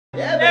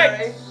Yeah,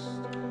 Barry. Next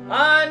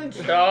on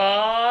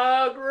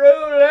Chat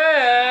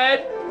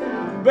Roulette,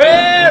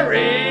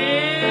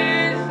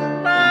 Barry's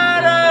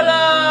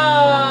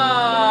monologue.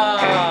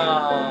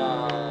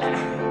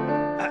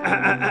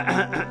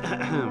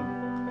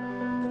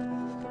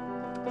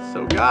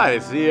 So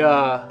guys,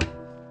 the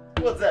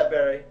What's that,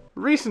 Barry?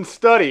 recent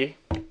study,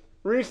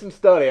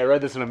 I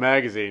read this in a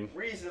magazine.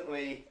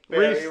 Recently,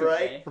 Barry,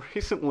 right?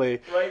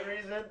 Recently, Right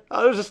reason?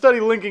 there's a study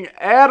linking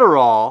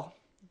Adderall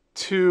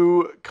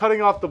to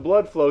cutting off the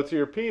blood flow to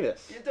your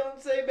penis. You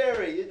don't say,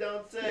 Barry. You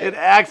don't say. It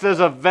acts as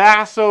a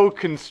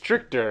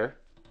vasoconstrictor,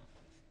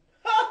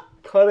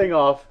 cutting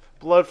off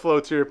blood flow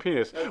to your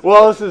penis.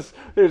 Well, there's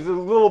a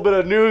little bit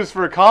of news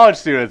for college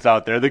students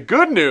out there. The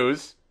good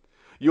news,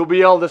 you'll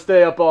be able to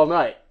stay up all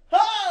night. Oh!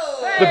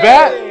 The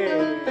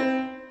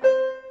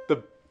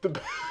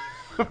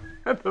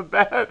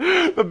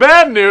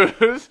bad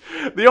news,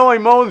 the only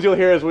moans you'll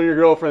hear is when your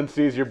girlfriend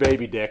sees your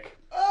baby dick.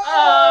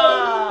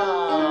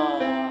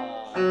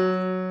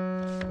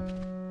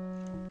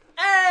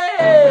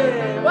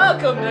 Hey,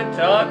 welcome to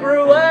Chat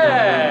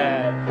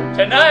Roulette.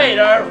 Tonight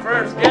our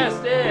first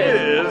guest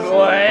is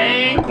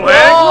Quick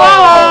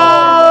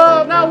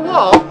Wall! Now,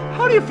 Wall,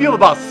 how do you feel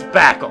about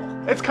spackle?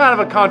 It's kind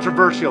of a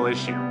controversial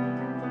issue.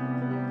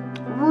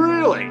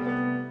 Really?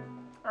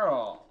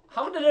 Oh,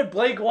 how did a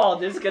Blake Wall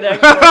disconnect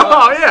from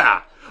Oh, us?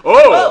 yeah.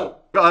 Oh!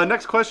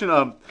 Next question.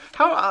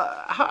 How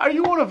are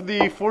you one of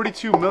the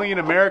 42 million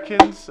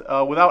Americans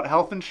without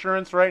health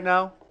insurance right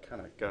now?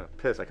 Kind of got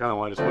pissed. I kind of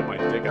want to just put my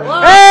dick out.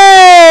 Hello?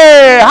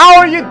 Hey! How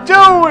are you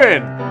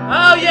doing?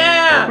 Oh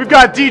yeah! We've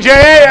got DJ.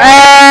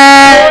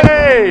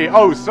 Hey!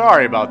 Oh,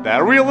 sorry about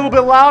that. Are we a little bit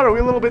loud? Are we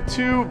a little bit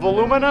too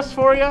voluminous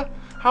for you?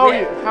 How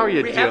are you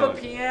We doing? have a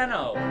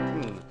piano.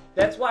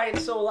 That's why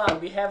it's so loud.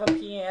 We have a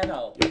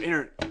piano.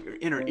 Your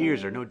inner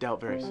ears are no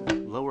doubt very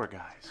lower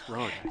guys.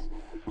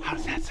 How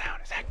does that sound?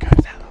 Is that good?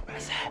 Is that a little better?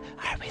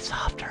 Are we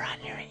softer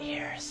on your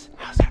ears?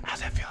 How's that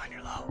feel on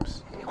your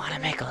lobes? We want to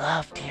make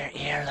love to your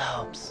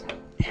earlobes.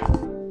 Yeah.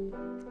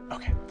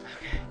 Okay.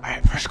 All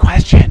right. First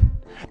question.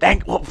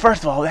 Well,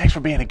 first of all, thanks for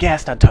being a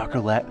guest on Chat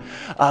Roulette.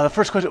 The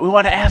first question we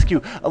want to ask you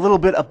a little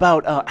bit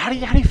about how do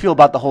you feel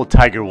about the whole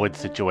Tiger Woods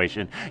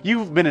situation?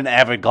 You've been an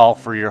avid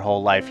golfer your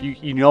whole life.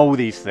 You know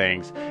these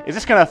things. Is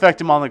this going to affect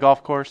him on the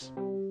golf course?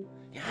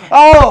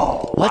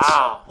 Oh,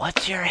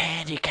 What's your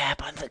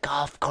handicap on the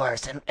golf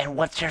course, and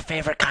what's your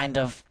favorite kind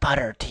of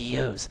putter to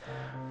use?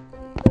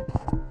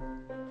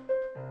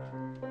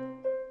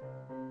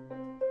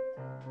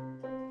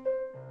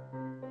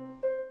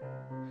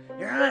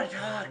 You're on a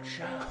talk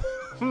show.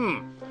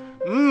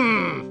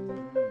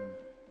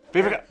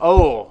 Favorite?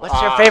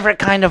 What's your favorite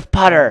kind of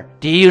putter?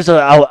 Do you use a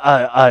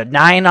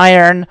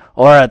 9-iron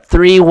or a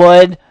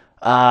 3-wood?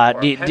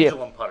 Do you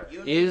Pendulum putter.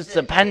 use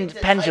the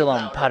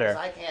pendulum putter?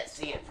 I can't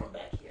see it from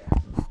back here.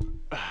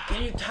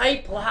 Can you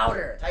type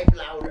louder? Type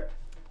louder.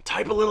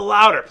 Type a little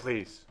louder,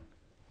 please.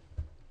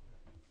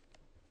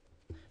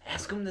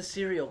 Ask him the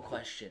cereal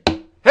question.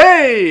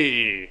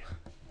 Hey!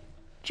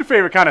 What's your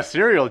favorite kind of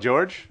cereal,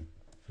 George?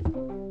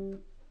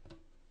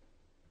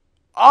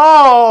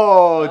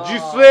 Oh, tu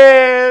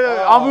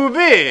sais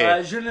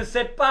enlever Je ne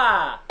sais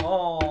pas.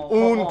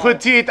 un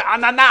petit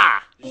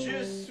ananas.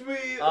 Je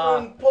suis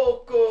un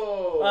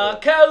poco.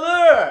 Quelle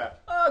heure?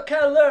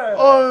 Quelle heure?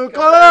 Oh,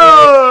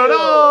 color!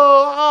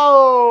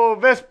 Oh,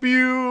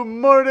 Vespu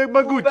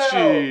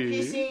Mordegucci.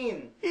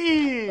 Piscine.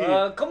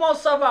 Comment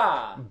ça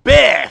va?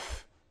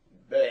 Biff!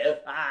 Beef.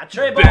 Ah,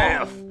 très bon.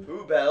 Biff!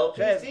 Poubelle.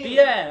 Piscine.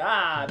 Bien.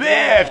 Ah,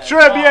 Biff!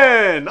 Très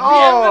bien!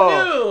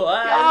 Bienvenue.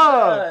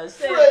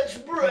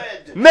 French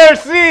bread.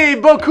 Merci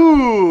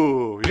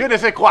beaucoup! Je ne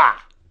sais quoi!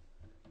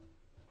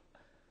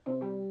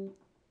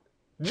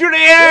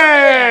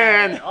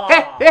 Julien!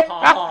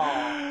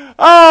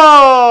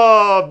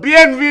 Oh,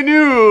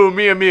 bienvenue,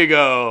 mi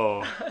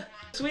amigo!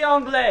 Suis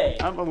anglais.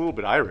 I'm a little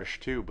bit Irish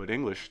too, but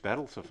English,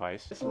 that'll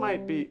suffice. This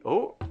might be,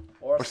 or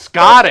Or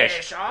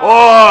Scottish.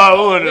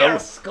 Oh, we are A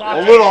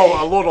Scottish.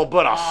 little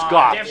bit of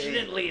Scotch.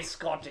 Definitely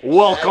Scottish.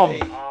 Welcome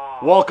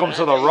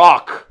to the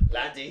Rock.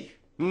 Laddie.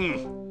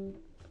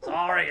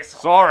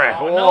 Sorry.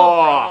 Oh,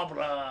 Oh, no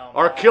problem.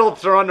 our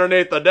kilts are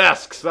underneath the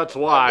desks, that's I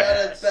why.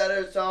 got a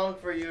better song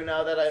for you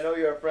now that I know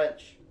you're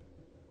French.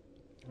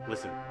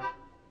 Listen.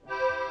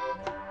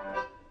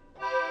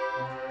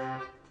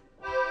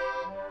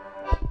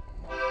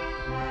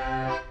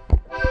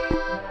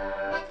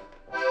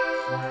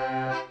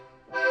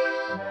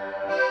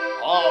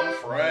 I'm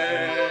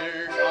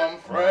French, I'm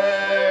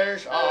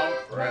French, I'm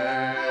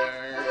French.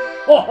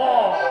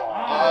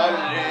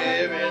 I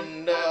live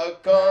in the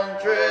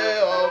country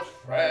of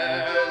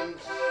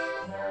France.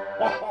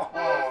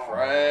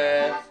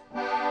 France,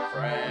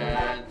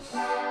 France,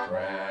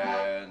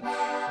 France.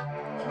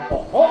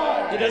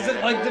 He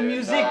doesn't like the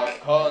music.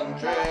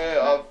 Country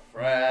of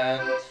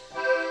France.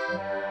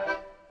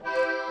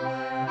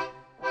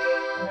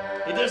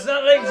 He does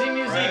not like the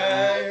music.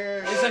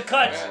 French. It's a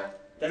cut. You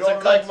That's a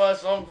don't like cut. my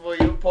song for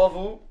you, pour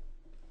vous?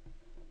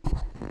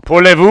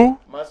 Pour vous?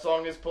 My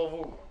song is pour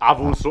vous.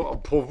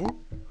 Pour vous?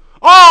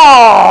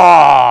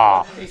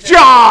 Oh! What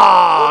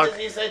Jock! did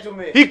he say to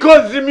me? He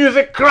calls the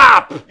music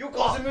crap! You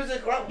call the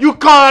music crap? You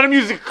call the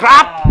music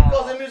crap? You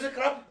call the music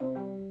crap?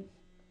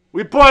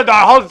 We put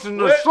our hearts and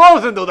our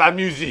souls into that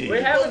music.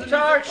 We have a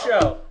talk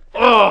show. In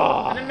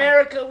Oh!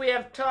 America, we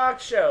have talk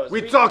shows.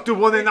 We talk to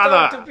one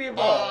another. Talk to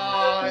people.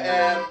 I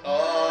am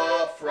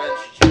a French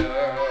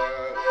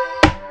jerk.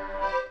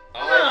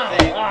 I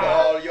think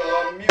all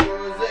your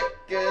music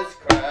is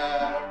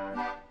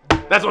crap.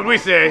 That's what we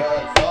say.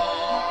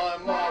 'Cause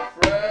I'm a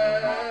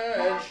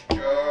French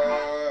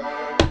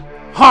jerk.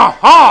 Ha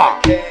ha!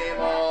 Came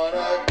on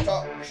a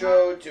talk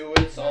show to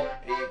insult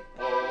people.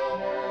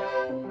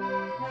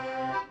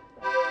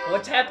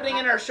 What's happening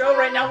in our show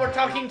right now? We're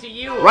talking to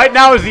you. Right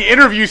now is the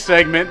interview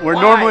segment where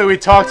Why? normally we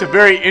talk to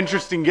very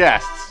interesting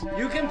guests.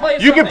 You can play.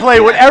 You can something. play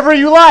whatever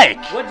you like.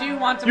 What do you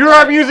want to You're play?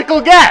 our musical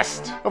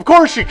guest. Of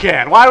course you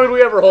can. Why would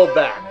we ever hold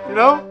back? You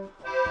know?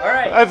 All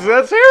right.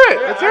 Let's hear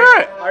it. Let's hear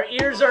it. Our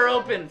ears are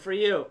open for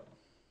you.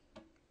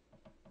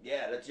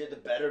 Yeah, let's hear the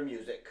better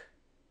music.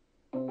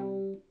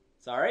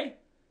 Sorry?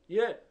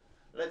 Yeah.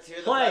 Let's hear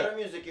the Play. better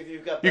music if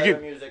you've got You better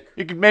can-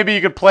 music. Maybe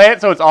you could play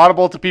it so it's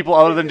audible to people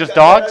other than If just you've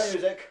got better dogs.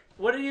 music,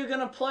 What are you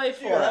gonna play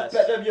do you for have us?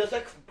 better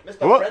music,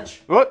 Mr. What?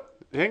 French? What?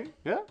 Thing?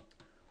 Yeah.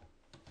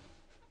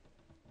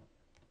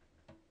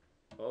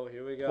 Oh,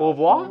 here we go. Au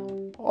revoir.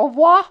 Au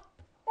revoir.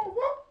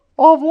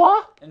 Au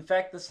revoir. In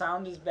fact, the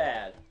sound is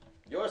bad.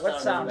 Your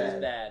What sound is is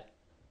bad?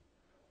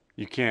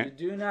 You You can't.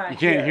 do not. You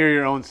can't hear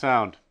your own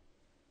sound.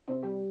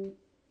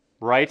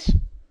 Right?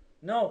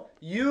 No,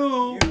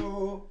 you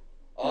You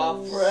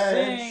are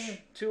French. sing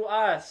to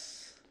us.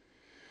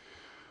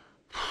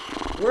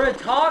 We're a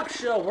talk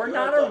show. We're You're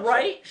not a a talk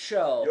right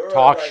show. You're a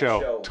Talk right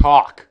show.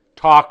 Talk.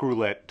 Talk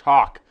roulette.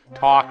 Talk.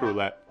 Talk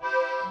roulette.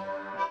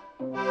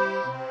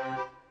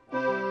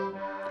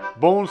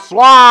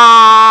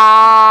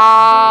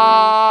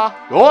 Bonsoir.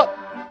 Oh.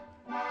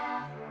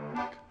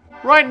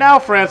 Right now,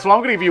 Francois, I'm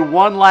going to give you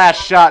one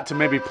last shot to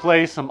maybe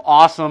play some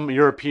awesome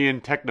European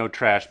techno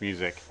trash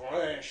music.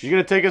 French. You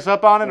going to take us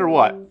up on it or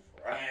what?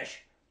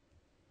 French.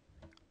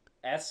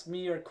 Ask me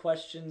your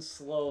questions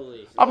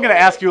slowly. I'm going to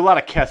ask you a lot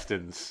of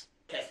questions.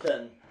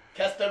 Keston.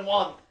 Keston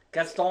 1.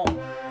 Gaston.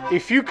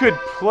 If you could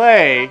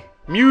play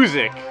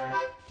music.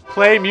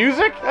 Play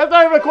music? That's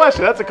not even a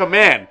question. That's a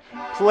command.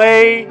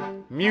 Play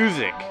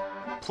music.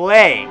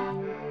 Play.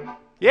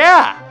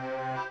 Yeah.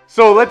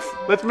 So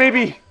let's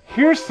maybe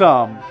hear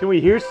some. Can we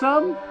hear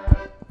some?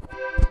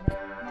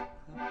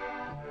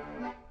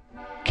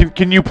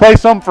 Can you play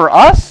some for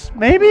us?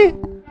 Maybe?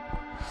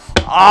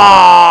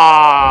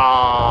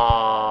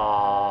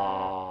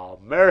 Ah,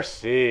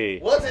 merci.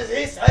 What is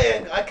he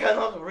saying? I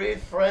cannot read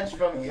French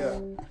from here.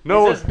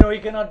 No, He says, no, you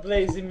cannot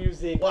play the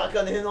music. Why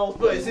can he not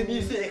play the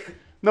music?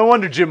 no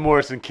wonder Jim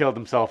Morrison killed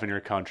himself in your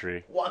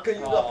country. Why can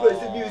you not play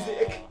the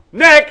music?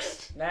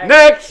 Next.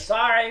 Next.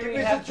 Sorry, we me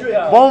have the to drink.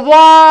 go. Bon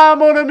revoir,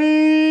 mon Why can you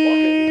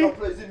ami. not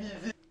play the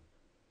music?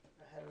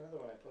 I had another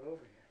one I put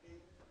over here.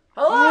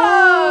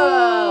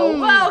 Hello!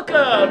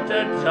 Welcome to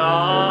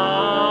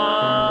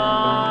Talk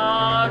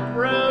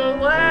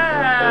Roulette!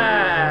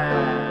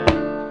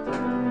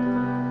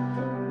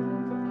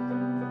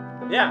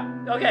 Yeah,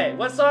 okay,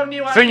 what song do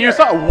you want to Sing hear? your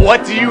song.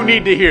 What do you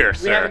need to hear,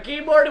 We have a sir?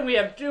 keyboard and we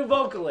have two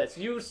vocalists.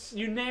 You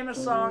name a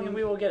song and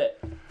we will get it.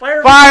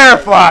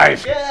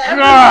 Fireflies. Yeah,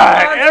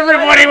 God,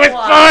 everybody with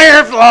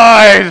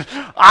fireflies.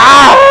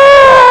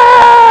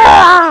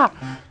 Ah!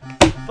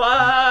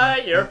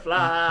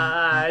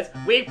 Fireflies,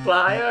 we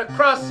fly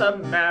across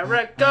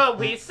America,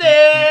 we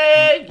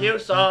sing you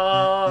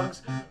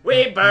songs.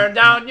 We burn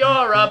down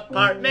your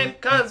apartment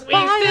 'cause we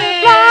sing on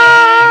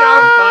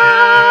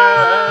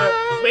fire.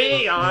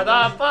 We are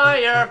the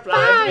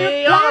fireflies,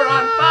 we are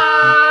on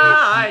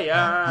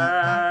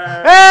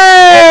fire.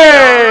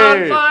 Hey!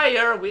 On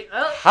fire,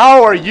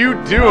 How are you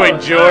doing, Oh,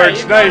 sorry, George?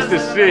 you Nice guys to are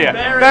see you.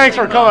 embarrassing Thanks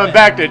for coming moment.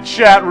 back to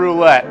Chat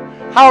Roulette.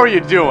 How are you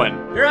doing?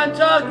 You're on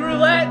Talk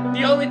Roulette,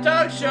 the only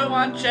talk show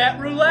on Chat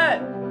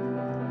Roulette.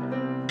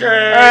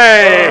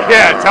 Hey,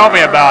 yeah, tell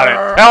me about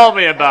it. Tell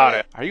me about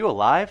it. Are you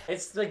alive?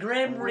 It's the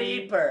Grim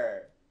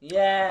Reaper.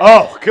 Yeah.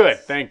 Oh, good.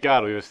 Thank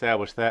God we've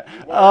established that.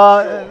 We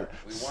weren't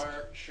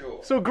sure.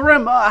 So,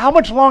 Grim, how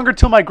much longer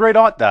till my great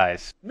aunt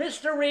dies?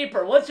 Mr.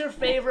 Reaper, what's your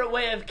favorite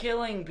way of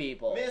killing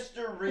people?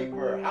 Mr.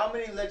 Reaper, how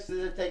many licks does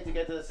it take to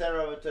get to the center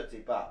of a Tootsie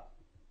Pop?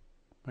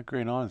 My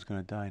great aunt is going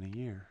to die in a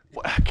year.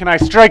 Can I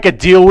strike a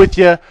deal with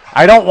you?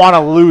 I don't want to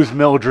lose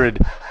Mildred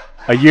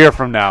a year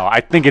from now. I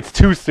think it's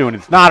too soon.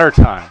 It's not her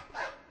time.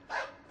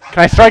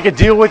 Can I strike a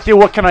deal with you?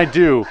 What can I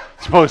do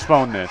to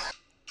postpone this?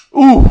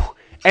 Ooh,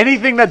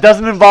 anything that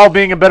doesn't involve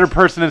being a better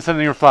person and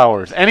sending her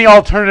flowers. Any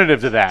alternative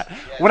to that? Yeah,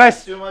 When I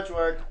it's too much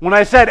work. when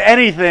I said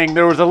anything,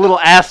 there was a little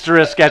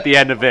asterisk at the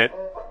end of it.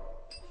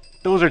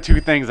 Those are two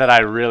things that I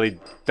really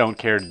don't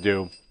care to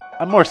do.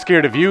 I'm more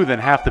scared of you than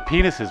half the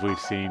penises we've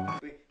seen.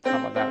 How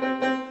about that?